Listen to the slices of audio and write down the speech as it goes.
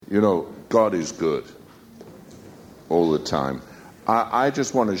You know, God is good all the time. I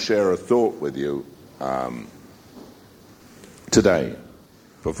just want to share a thought with you today,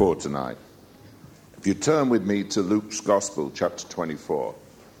 before tonight. If you turn with me to Luke's Gospel, chapter 24.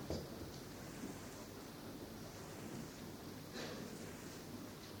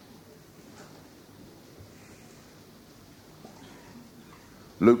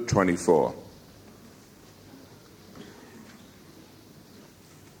 Luke 24.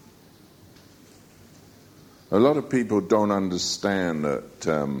 A lot of people don't understand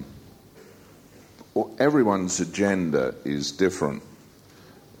that everyone's agenda is different.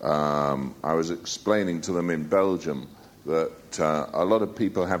 I was explaining to them in Belgium that a lot of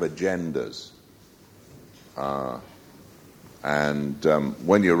people have agendas. And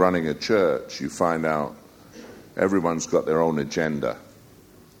when you're running a church, you find out everyone's got their own agenda.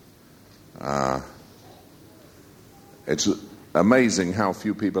 It's amazing how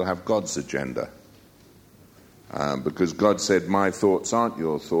few people have God's agenda. Because God said, my thoughts aren't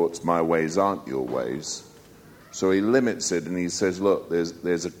your thoughts, my ways aren't your ways. So he limits it and he says, look,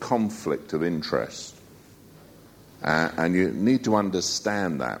 there's a conflict of interest. And you need to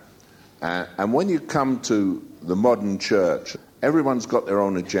understand that. And when you come to the modern church, everyone's got their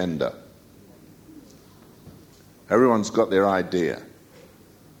own agenda. Everyone's got their idea.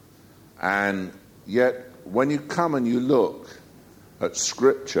 And yet, when you come and you look at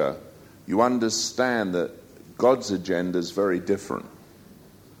Scripture, you understand that God's agenda is very different.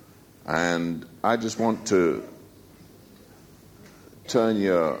 And I just want to turn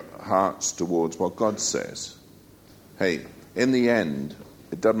your hearts towards what God says. Hey, in the end,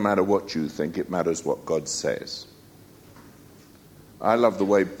 it doesn't matter what you think, it matters what God says. I love the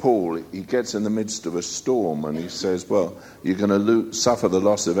way Paul, he gets in the midst of a storm and he says, well, you're going to suffer the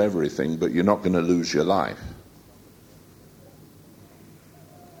loss of everything, but you're not going to lose your life.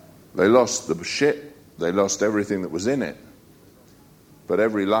 They lost the ship. They lost everything that was in it, but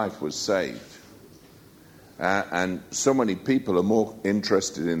every life was saved. And so many people are more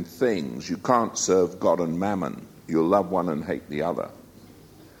interested in things. You can't serve God and mammon. You'll love one and hate the other.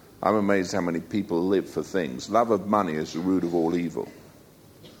 I'm amazed how many people live for things. Love of money is the root of all evil.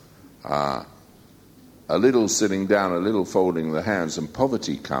 A little sitting down, a little folding the hands, and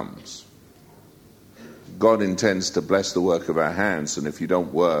poverty comes. God intends to bless the work of our hands, and if you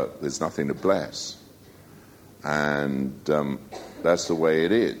don't work, there's nothing to bless. And that's the way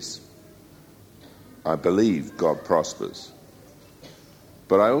it is. I believe God prospers.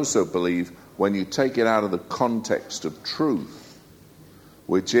 But I also believe when you take it out of the context of truth,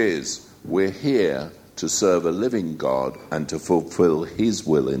 which is we're here to serve a living God and to fulfill his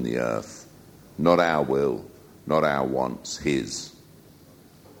will in the earth, not our will, not our wants, his.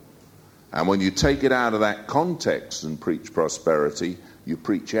 And when you take it out of that context and preach prosperity, you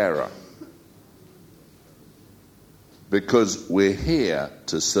preach error. Because we're here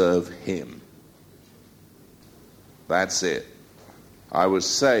to serve him. That's it. I was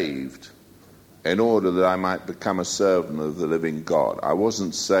saved in order that I might become a servant of the living God. I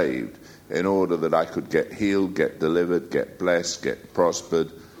wasn't saved in order that I could get healed, get delivered, get blessed, get prospered,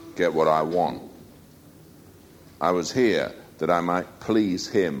 get what I want. I was here that I might please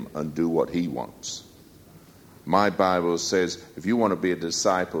him and do what he wants. My Bible says, if you want to be a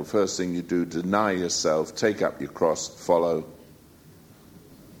disciple, first thing you do, deny yourself, take up your cross, follow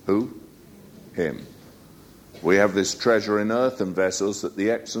who? Him. We have this treasure in earthen vessels, that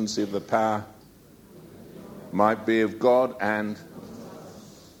the excellency of the power might be of God. And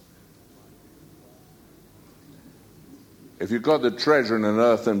if you've got the treasure in an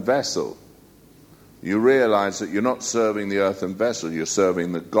earthen vessel, you realize that you're not serving the earthen vessel, you're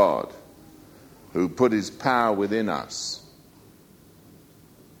serving the God who put his power within us.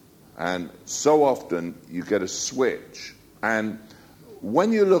 And so often you get a switch. And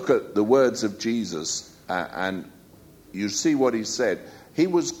when you look at the words of Jesus and you see what he said, he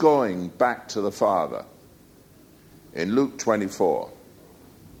was going back to the Father. In Luke 24,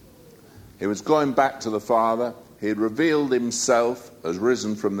 he was going back to the Father. He had revealed himself as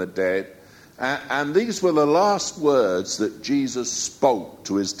risen from the dead. And these were the last words that Jesus spoke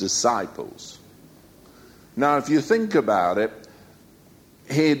to his disciples. Now, if you think about it,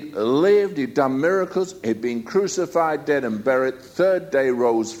 he'd lived, he'd done miracles, he'd been crucified, dead and buried, third day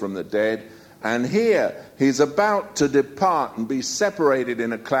rose from the dead, and here he's about to depart and be separated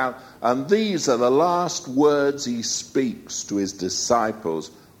in a cloud, and these are the last words he speaks to his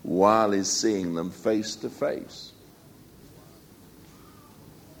disciples while he's seeing them face to face.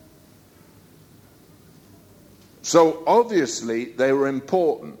 So obviously they were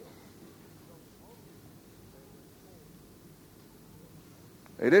important.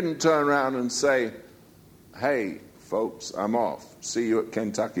 He didn't turn around and say, hey, folks, I'm off. See you at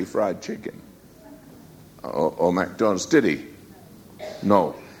Kentucky Fried Chicken or McDonald's, did he?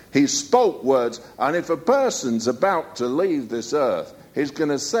 No. He spoke words, and if a person's about to leave this earth, he's going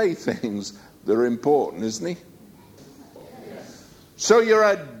to say things that are important, isn't he? Yes. So you're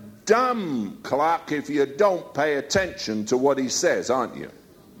a dumb clock if you don't pay attention to what he says, aren't you?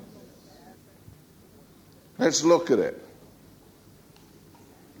 Let's look at it.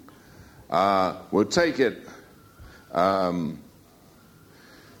 We'll take it.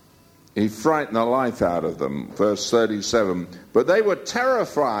 He frightened the life out of them. Verse 37. But they were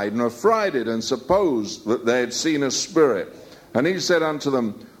terrified and affrighted and supposed that they had seen a spirit. And he said unto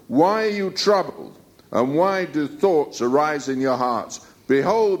them, why are you troubled? And why do thoughts arise in your hearts?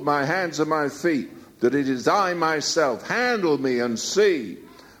 Behold my hands and my feet, that it is I myself. Handle me and see.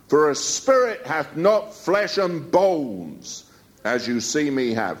 For a spirit hath not flesh and bones, as you see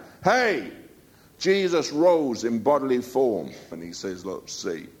me have. Hey! Jesus rose in bodily form. And he says, look,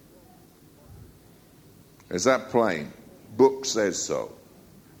 see. Is that plain? Book says so.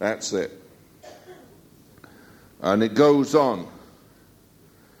 That's it. And it goes on.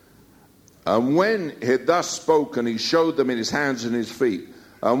 And when he had thus spoken, he showed them in his hands and his feet.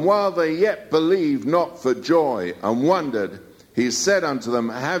 And while they yet believed not for joy and wondered, he said unto them,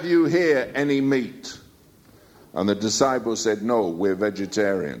 have you here any meat? And the disciples said, no, we're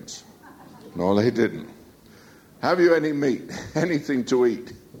vegetarians. No, they didn't. Have you any meat? Anything to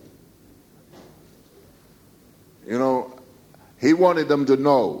eat? You know, he wanted them to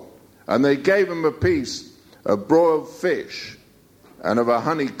know. And they gave him a piece of broiled fish and of a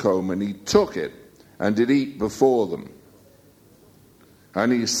honeycomb, and he took it and did eat before them.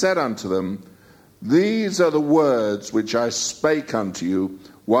 And he said unto them, these are the words which I spake unto you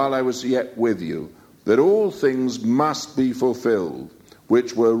while I was yet with you, that all things must be fulfilled,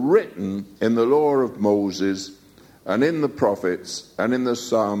 which were written in the law of Moses, and in the prophets, and in the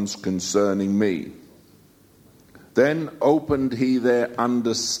Psalms concerning me. Then opened he their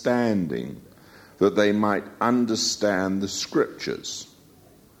understanding, that they might understand the Scriptures.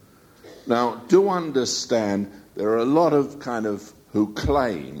 Now, do understand, there are a lot of who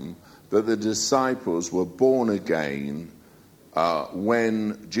claim that the disciples were born again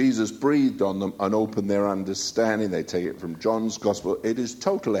when Jesus breathed on them and opened their understanding. They take it from John's Gospel. It is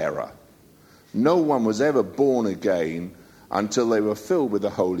total error. No one was ever born again until they were filled with the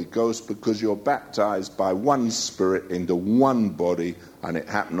Holy Ghost, because you're baptized by one Spirit into one body, and it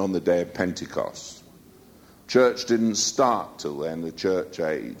happened on the day of Pentecost. Church didn't start till then, the church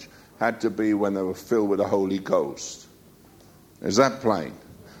age. Had to be when they were filled with the Holy Ghost. Is that plain?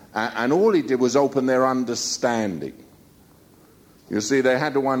 And all he did was open their understanding. You see, they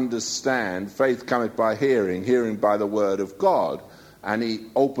had to understand, faith cometh by hearing, hearing by the word of God, and he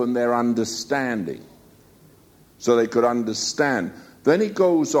opened their understanding so they could understand. Then he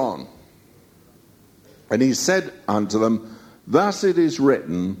goes on, and he said unto them, thus it is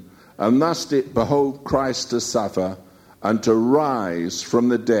written, and thus did behove Christ to suffer, and to rise from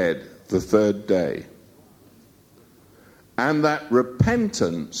the dead the third day. And that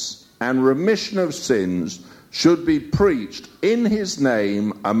repentance and remission of sins should be preached in his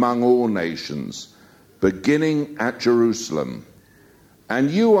name among all nations, beginning at Jerusalem. And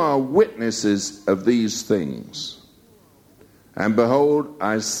you are witnesses of these things. And behold,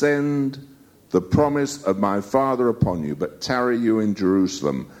 I send the promise of my Father upon you, but tarry you in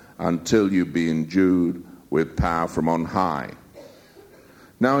Jerusalem until you be endued with power from on high.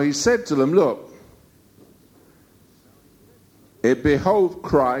 Now he said to them, look, it behoved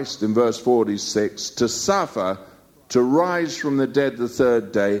Christ, in verse 46, to suffer, to rise from the dead the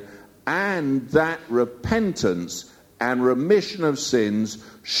third day, and that repentance and remission of sins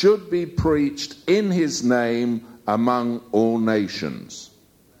should be preached in his name among all nations.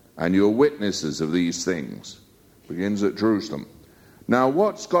 And you're witnesses of these things. Begins at Jerusalem. Now,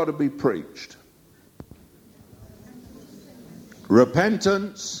 what's got to be preached?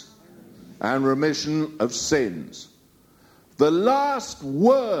 Repentance and remission of sins. The last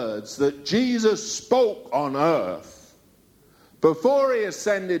words that Jesus spoke on earth before he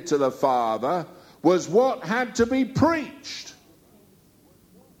ascended to the Father was what had to be preached.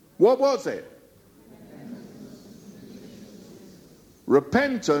 What was it?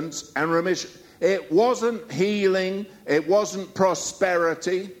 Repentance and remission. It wasn't healing. It wasn't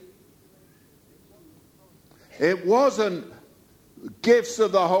prosperity. It wasn't gifts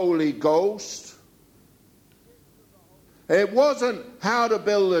of the Holy Ghost. It wasn't how to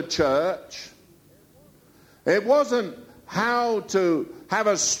build a church. It wasn't how to have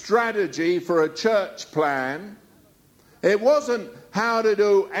a strategy for a church plan. It wasn't how to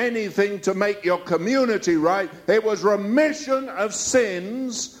do anything to make your community right. It was remission of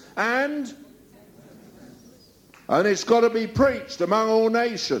sins, and it's got to be preached among all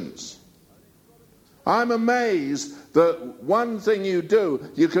nations. I'm amazed that one thing you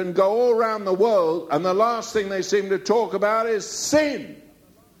do, you can go all around the world and the last thing they seem to talk about is sin.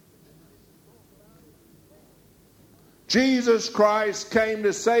 Jesus Christ came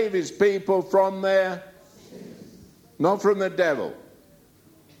to save his people from their, not from the devil.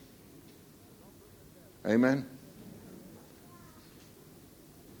 Amen.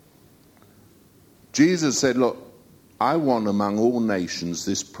 Jesus said, look, I want among all nations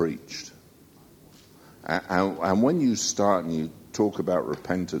this preached. And when you start and you talk about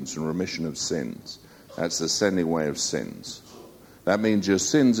repentance and remission of sins, that's the sending away of sins. That means your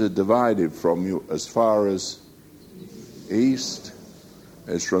sins are divided from you as far as east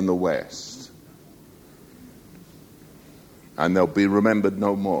as from the west. And they'll be remembered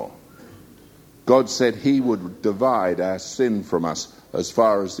no more. God said he would divide our sin from us as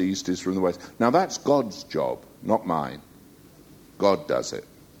far as the east is from the west. Now that's God's job, not mine. God does it.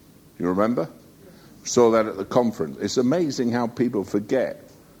 You remember? Saw that at the conference. It's amazing how people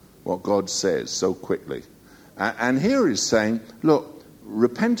forget what God says so quickly. And here he's saying, look,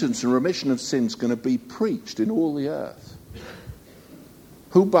 repentance and remission of sins is going to be preached in all the earth.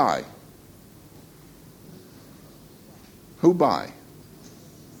 Who by? Who by?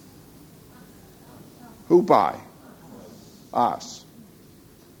 Who by? Us.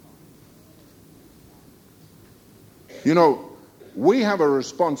 You know, we have a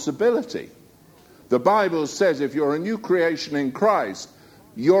responsibility. The Bible says if you're a new creation in Christ,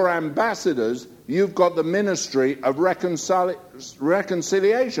 you're ambassadors, you've got the ministry of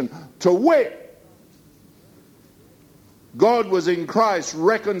reconciliation. To wit, God was in Christ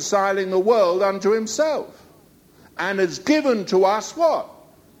reconciling the world unto himself. And has given to us what?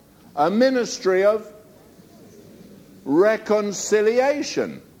 A ministry of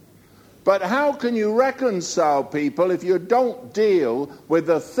reconciliation. But how can you reconcile people if you don't deal with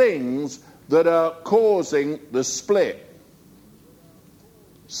the things that are causing the split?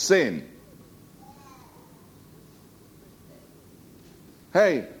 Sin.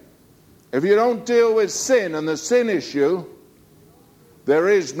 Hey, if you don't deal with sin and the sin issue, there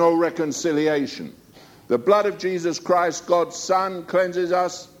is no reconciliation. The blood of Jesus Christ, God's Son, cleanses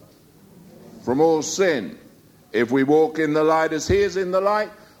us from all sin. If we walk in the light as he is in the light,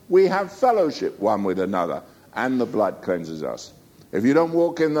 we have fellowship one with another, and the blood cleanses us. If you don't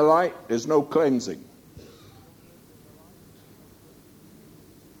walk in the light, there's no cleansing.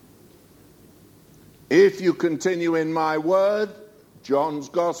 If you continue in my word, John's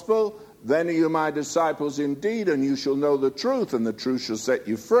Gospel, then are you my disciples indeed, and you shall know the truth, and the truth shall set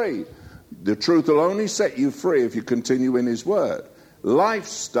you free. The truth will only set you free if you continue in his word.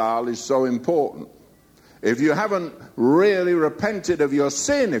 Lifestyle is so important. If you haven't really repented of your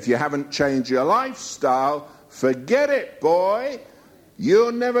sin, if you haven't changed your lifestyle, forget it, boy.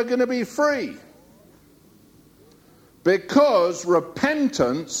 You're never going to be free. Because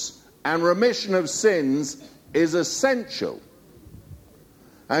repentance and remission of sins is essential.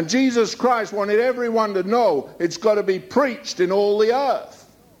 And Jesus Christ wanted everyone to know it's got to be preached in all the earth.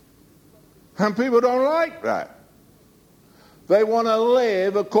 And people don't like that. They want to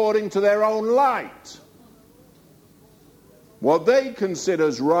live according to their own light. What they consider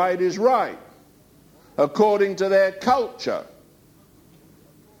as right is right, according to their culture,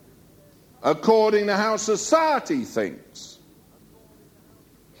 according to how society thinks.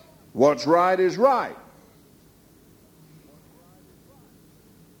 What's right is right.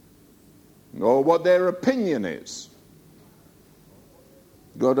 Or what their opinion is.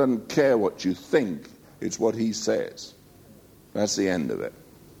 God doesn't care what you think, it's what he says. That's the end of it.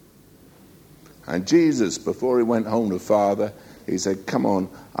 And Jesus, before he went home to Father, he said, come on,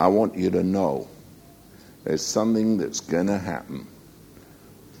 I want you to know there's something that's going to happen.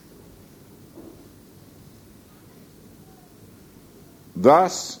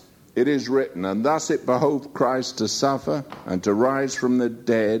 Thus it is written, and thus it behoved Christ to suffer and to rise from the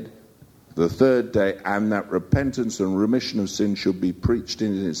dead the third day, and that repentance and remission of sin should be preached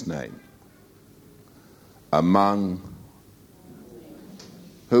in his name. Among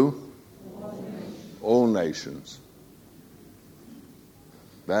who? All nations.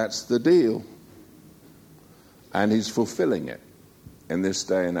 That's the deal. And he's fulfilling it in this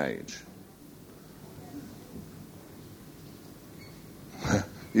day and age.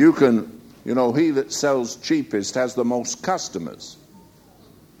 You know, he that sells cheapest has the most customers.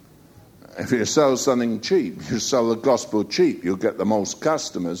 If you sell something cheap, you sell the gospel cheap, you'll get the most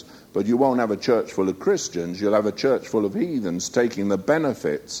customers, but you won't have a church full of Christians. You'll have a church full of heathens taking the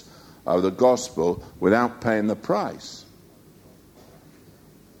benefits of the gospel without paying the price.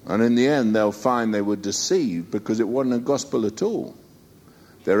 And in the end, they'll find they were deceived because it wasn't a gospel at all.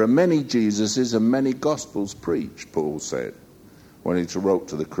 There are many Jesuses and many gospels preached, Paul said when he wrote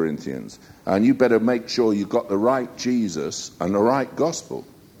to the Corinthians. And you better make sure you've got the right Jesus and the right gospel.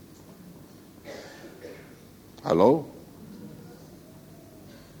 Hello?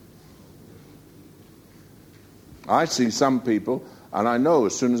 I see some people, and I know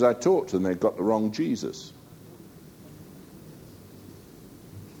as soon as I talk to them, they've got the wrong Jesus.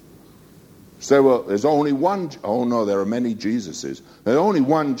 Say, well, there's only one. Oh no, there are many Jesuses. There's only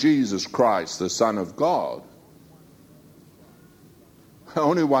one Jesus Christ, the Son of God.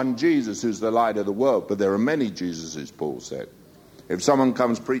 Only one Jesus who's the light of the world, but there are many Jesuses, Paul said. If someone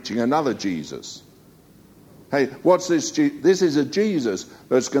comes preaching another Jesus, hey, what's this? This is a Jesus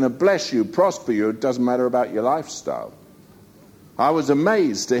that's going to bless you, prosper you. It doesn't matter about your lifestyle. I was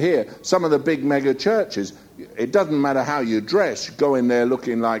amazed to hear some of the big mega churches. It doesn't matter how you dress. You go in there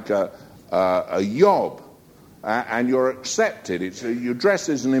looking like a yob, and you're accepted. Your dress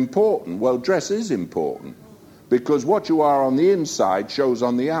isn't important. Well, dress is important, because what you are on the inside shows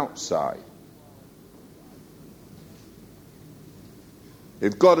on the outside.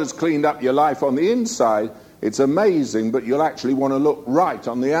 If God has cleaned up your life on the inside, it's amazing, but you'll actually want to look right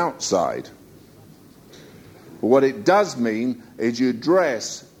on the outside. But what it does mean is you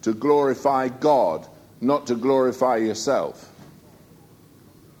dress to glorify God, not to glorify yourself.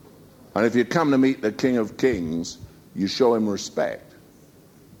 And if you come to meet the King of Kings, you show him respect.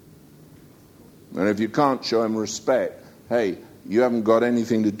 And if you can't show him respect, hey, you haven't got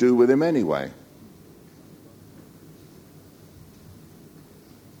anything to do with him anyway.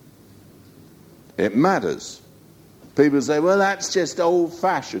 It matters. People say, well, that's just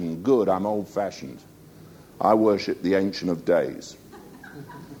old-fashioned. Good, I'm old-fashioned. I worship the Ancient of Days.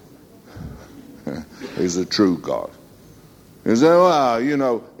 He's a true God. You say, well, you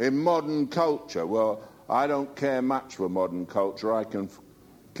know, in modern culture, well, I don't care much for modern culture. I can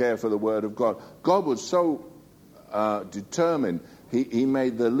care for the Word of God. God was so determined, he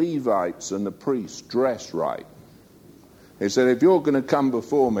made the Levites and the priests dress right. He said, if you're going to come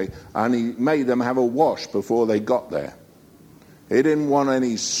before me, and he made them have a wash before they got there. He didn't want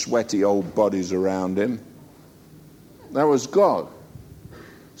any sweaty old bodies around him. That was God. He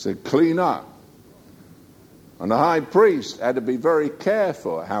said, clean up. And the high priest had to be very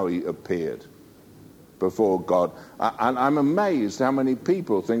careful how he appeared before God. And I'm amazed how many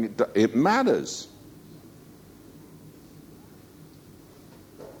people think it matters.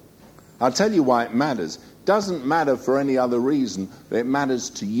 I'll tell you why it matters. It doesn't matter for any other reason, but it matters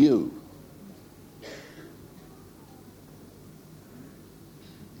to you.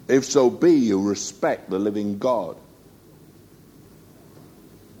 If so be you respect the living God.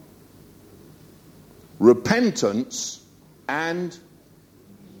 Repentance and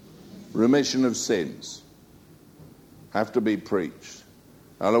remission of sins have to be preached.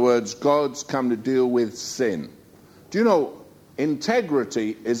 In other words, God's come to deal with sin. Do you know,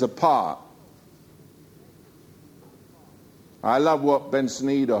 integrity is a part. I love what Benson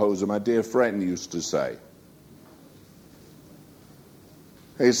Idahosa, my dear friend, used to say.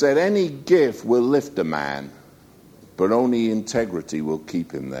 He said, any gift will lift a man, but only integrity will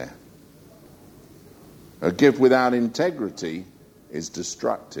keep him there. A gift without integrity is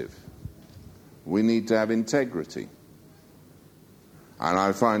destructive. We need to have integrity. And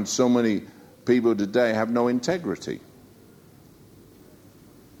I find so many people today have no integrity.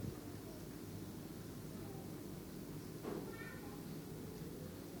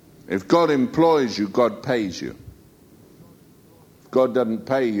 If God employs you, God pays you. If God doesn't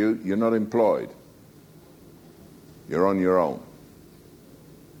pay you, you're not employed. You're on your own.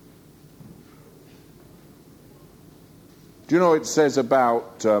 Do you know it says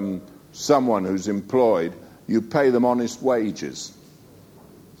about someone who's employed, you pay them honest wages?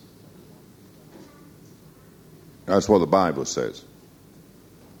 That's what the Bible says.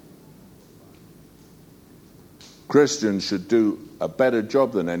 Christians should do a better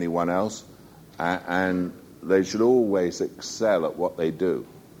job than anyone else, and they should always excel at what they do.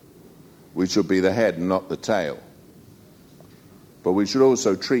 We should be the head and not the tail. But we should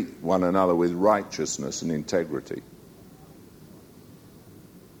also treat one another with righteousness and integrity.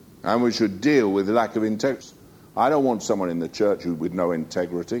 And we should deal with lack of integrity. I don't want someone in the church with no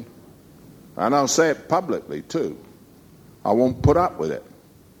integrity. And I'll say it publicly too. I won't put up with it.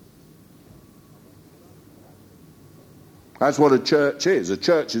 That's what a church is. A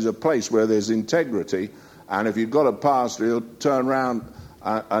church is a place where there's integrity, and if you've got a pastor, he'll turn around,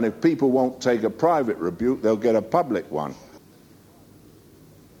 and if people won't take a private rebuke, they'll get a public one.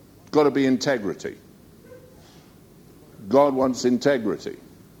 Got to be integrity. God wants integrity.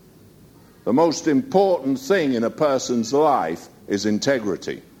 The most important thing in a person's life is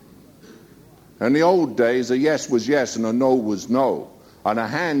integrity. In the old days, a yes was yes and a no was no, and a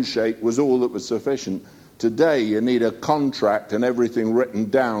handshake was all that was sufficient. Today, you need a contract and everything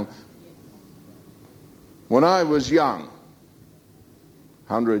written down. When I was young,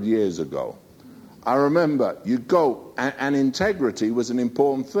 100 years ago, I remember you'd go, and integrity was an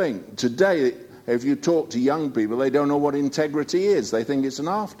important thing. Today, if you talk to young people, they don't know what integrity is. They think it's an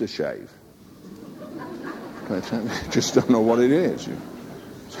aftershave. They just don't know what it is.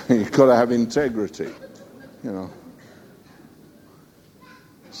 You've got to have integrity. You know.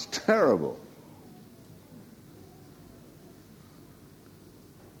 It's terrible.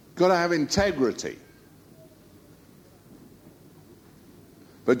 Got to have integrity.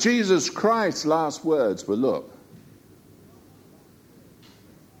 But Jesus Christ's last words were, look,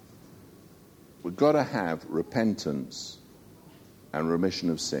 we've got to have repentance and remission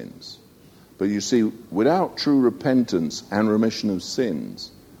of sins. But you see, without true repentance and remission of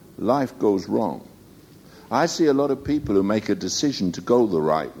sins, life goes wrong. I see a lot of people who make a decision to go the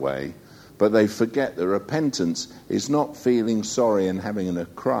right way, but they forget that repentance is not feeling sorry and having a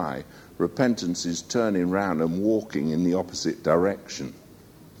cry. Repentance is turning round and walking in the opposite direction.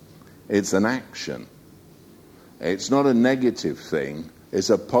 It's an action. It's not a negative thing.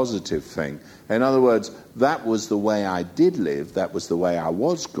 It's a positive thing. In other words, that was the way I did live. That was the way I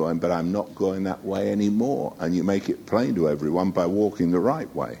was going, but I'm not going that way anymore. And you make it plain to everyone by walking the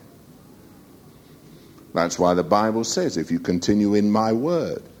right way. That's why the Bible says, if you continue in my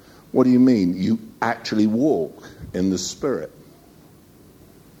word. What do you mean? You actually walk in the Spirit.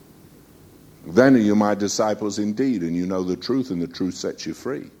 Then are you my disciples indeed, and you know the truth, and the truth sets you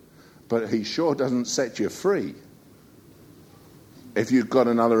free. But he sure doesn't set you free if you've got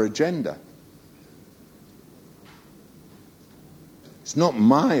another agenda. It's not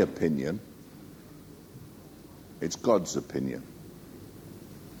my opinion. It's God's opinion.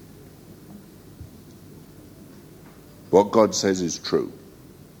 What God says is true.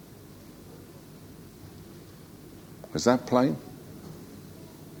 Is that plain?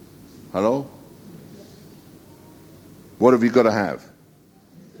 Hello? What have you got to have?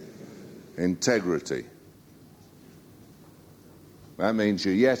 Integrity. That means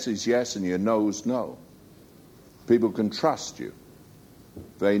your yes is yes and your no is no. People can trust you.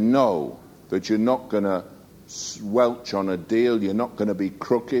 They know that you're not going to welch on a deal. You're not going to be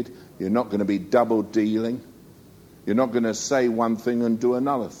crooked. You're not going to be double dealing. You're not going to say one thing and do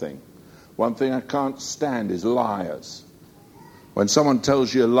another thing. One thing I can't stand is liars. When someone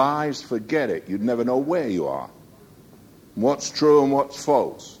tells you lies, forget it. You'd never know where you are. What's true and what's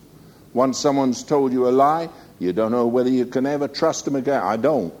false. Once someone's told you a lie, you don't know whether you can ever trust them again. I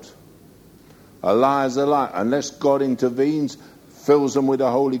don't. A lie is a lie. Unless God intervenes, fills them with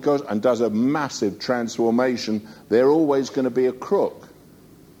the Holy Ghost, and does a massive transformation, they're always going to be a crook.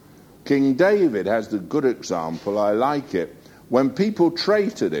 King David has the good example. I like it. When people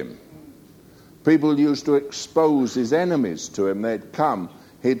traited him, people used to expose his enemies to him. They'd come.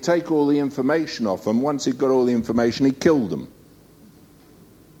 He'd take all the information off them. Once he'd got all the information, he killed them.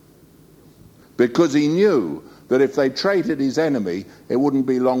 Because he knew that if they traited his enemy, it wouldn't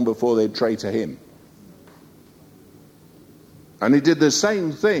be long before they'd traitor him. And he did the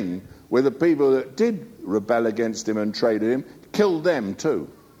same thing with the people that did rebel against him and traited him, killed them too.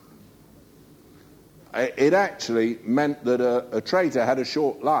 It actually meant that a traitor had a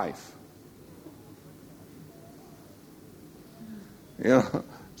short life. You know,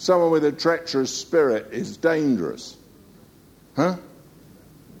 someone with a treacherous spirit is dangerous. Huh?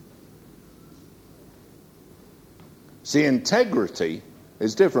 See, integrity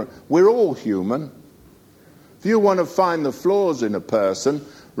is different. We're all human. If you want to find the flaws in a person,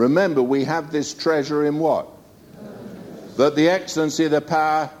 remember we have this treasure in what? That the excellency of the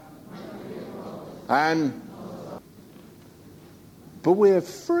power but we're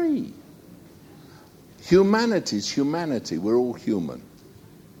free. Humanity's humanity. We're all human.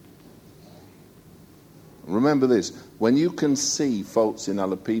 Remember this. When you can see faults in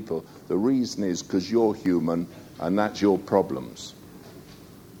other people, the reason is because you're human and that's your problems.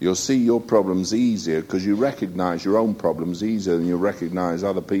 You'll see your problems easier because you recognize your own problems easier than you recognize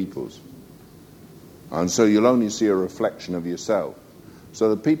other people's. And so you'll only see a reflection of yourself.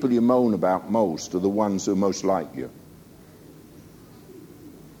 So the people you moan about most are the ones who are most like you.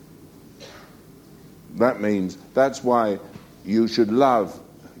 That means, that's why you should love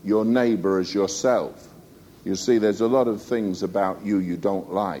your neighbor as yourself. You see, there's a lot of things about you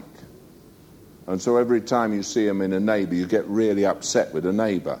don't like. And so every time you see them in a neighbor, you get really upset with a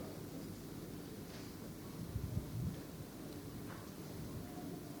neighbor.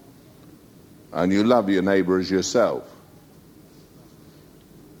 And you love your neighbor as yourself.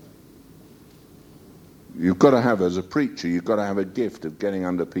 You've got to have, as a preacher, you've got to have a gift of getting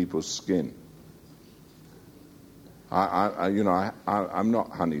under people's skin. I'm not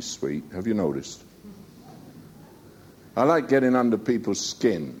honey sweet. Have you noticed? I like getting under people's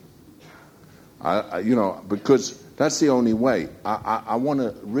skin. Because that's the only way. I want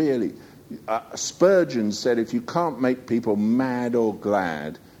to really... Spurgeon said, if you can't make people mad or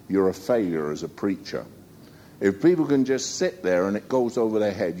glad, you're a failure as a preacher. If people can just sit there and it goes over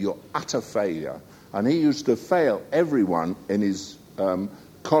their head, you're utter failure. And he used to fail everyone in his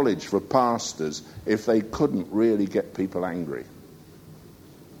college for pastors if they couldn't really get people angry.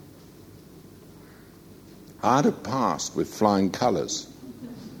 I'd have passed with flying colours.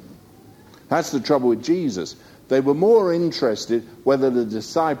 That's the trouble with Jesus. They were more interested whether the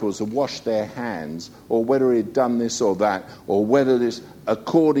disciples had washed their hands or whether he had done this or that or whether this,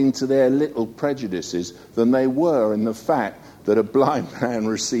 according to their little prejudices, than they were in the fact that a blind man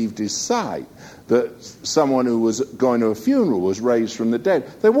received his sight, that someone who was going to a funeral was raised from the dead.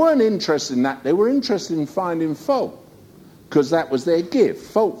 They weren't interested in that. They were interested in finding fault because that was their gift,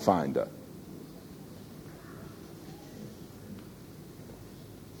 fault finder.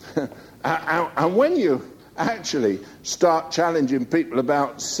 And when you actually start challenging people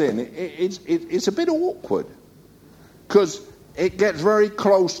about sin, it's a bit awkward because it gets very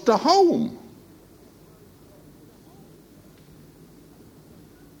close to home.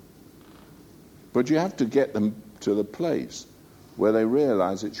 But you have to get them to the place where they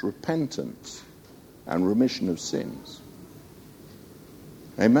realize it's repentance and remission of sins.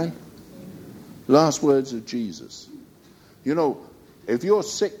 Amen? Last words of Jesus. You know, if you're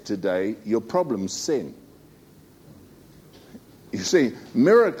sick today, your problem's sin. You see,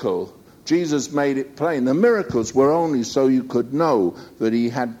 miracle, Jesus made it plain. The miracles were only so you could know that he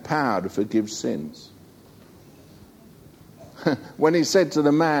had power to forgive sins. When he said to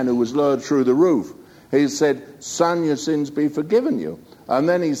the man who was lowered through the roof, he said, "Son, your sins be forgiven you." And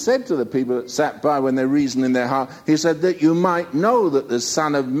then he said to the people that sat by when they reasoned in their heart, he said, "That you might know that the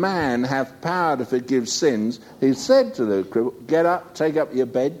Son of Man hath power to forgive sins." He said to the cripple, "Get up, take up your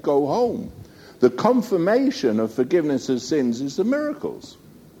bed, go home." The confirmation of forgiveness of sins is the miracles.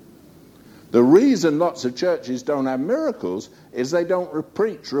 The reason lots of churches don't have miracles is they don't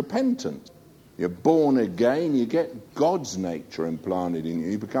preach repentance. You're born again, you get God's nature implanted in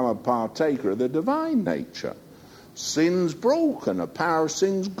you. You become a partaker of the divine nature. Sin's broken, the power of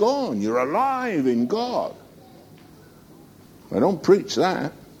sin's gone. You're alive in God. I don't preach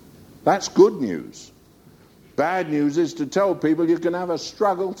that. That's good news. Bad news is to tell people you can have a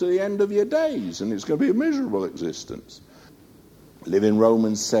struggle to the end of your days and it's going to be a miserable existence. Live in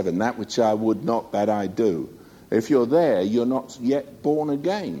Romans 7, that which I would not that I do. If you're there, you're not yet born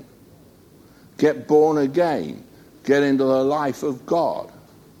again. Get born again. Get into the life of God.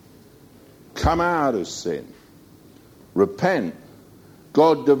 Come out of sin. Repent.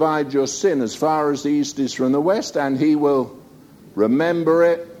 God divides your sin as far as the east is from the west, and he will remember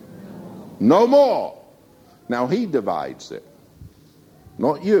it no more. Now he divides it.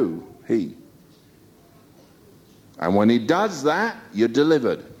 Not you, he. And when he does that, you're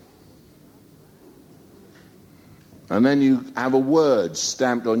delivered. And then you have a word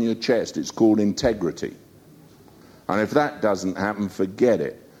stamped on your chest. It's called integrity. And if that doesn't happen, forget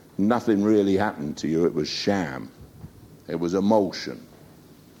it. Nothing really happened to you. It was sham. It was emotion.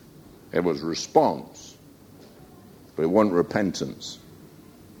 It was response. But it wasn't repentance.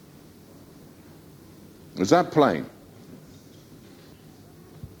 Is that plain?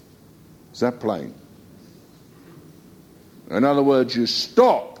 Is that plain? In other words, you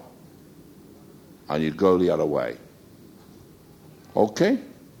stop and you go the other way. Okay?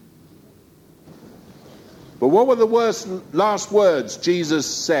 But what were the last words Jesus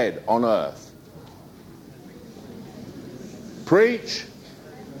said on earth? Preach,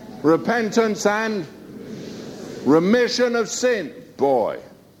 repentance, and remission of sin. Boy.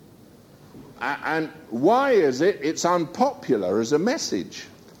 And why is it? It's unpopular as a message.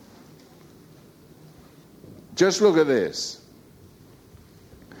 Just look at this.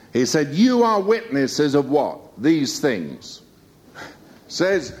 He said, you are witnesses of what? These things.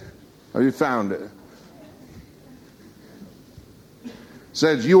 Says, have you found it?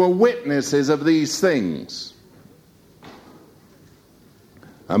 Says, you are witnesses of these things.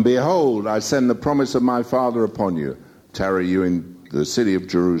 And behold, I send the promise of my Father upon you. tarry you in the city of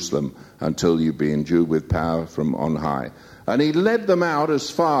Jerusalem until you be endued with power from on high. And he led them out as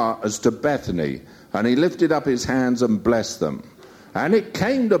far as to Bethany, and he lifted up his hands and blessed them. And it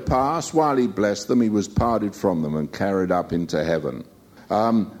came to pass, while he blessed them, he was parted from them and carried up into heaven.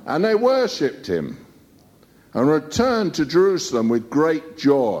 And they worshipped him and returned to Jerusalem with great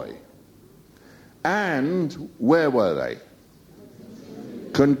joy. And where were they?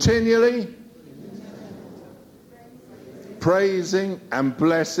 Continually praising and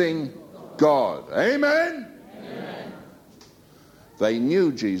blessing God. Amen? Amen. They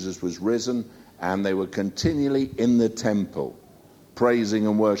knew Jesus was risen, and they were continually in the temple, praising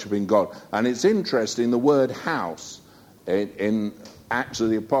and worshipping God. And it's interesting, the word house in Acts of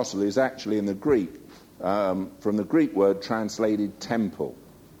the Apostle is actually in the Greek, from the Greek word translated temple.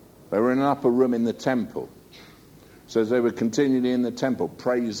 They were in an upper room in the temple. So they were continually in the temple,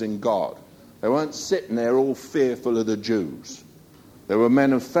 praising God. They weren't sitting there all fearful of the Jews. They were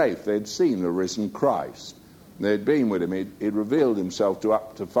men of faith. They'd seen the risen Christ. They'd been with him. He'd revealed himself to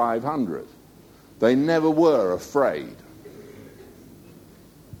up to 500. They never were afraid.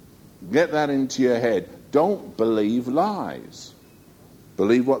 Get that into your head. Don't believe lies.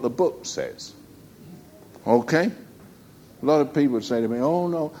 Believe what the book says. Okay? A lot of people say to me, oh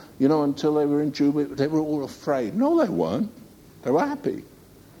no, until they were in Jubilee, they were all afraid. No, they weren't. They were happy.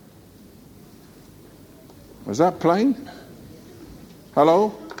 Was that plain?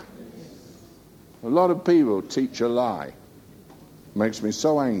 Hello? A lot of people teach a lie. Makes me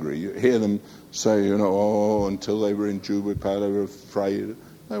so angry. You hear them say, until they were in Jubilee, they were afraid.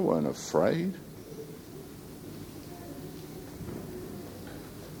 They weren't afraid.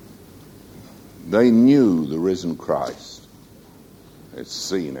 They knew the risen Christ. They'd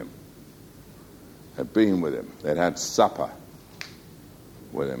seen him. They'd been with him. They'd had supper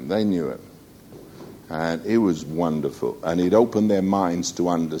with him. They knew him. And it was wonderful. And it opened their minds to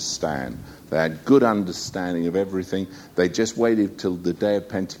understand. They had good understanding of everything. They just waited till the day of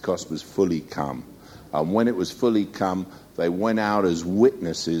Pentecost was fully come. And when it was fully come, they went out as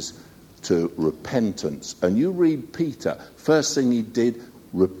witnesses to repentance. And you read Peter, first thing he did,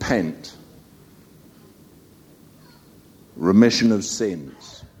 repent. Remission of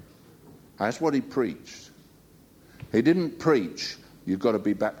sins. That's what he preached. He didn't preach, you've got to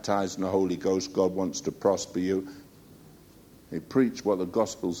be baptized in the Holy Ghost, God wants to prosper you. He preached what the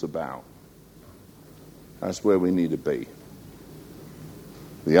gospel's about. That's where we need to be.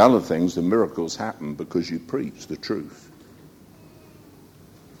 The other things, the miracles happen because you preach the truth.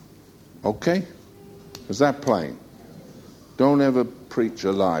 Okay? Is that plain? Don't ever preach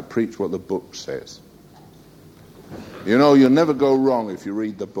a lie. Preach what the book says. You'll never go wrong if you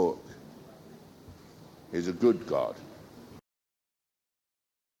read the book. He's a good God.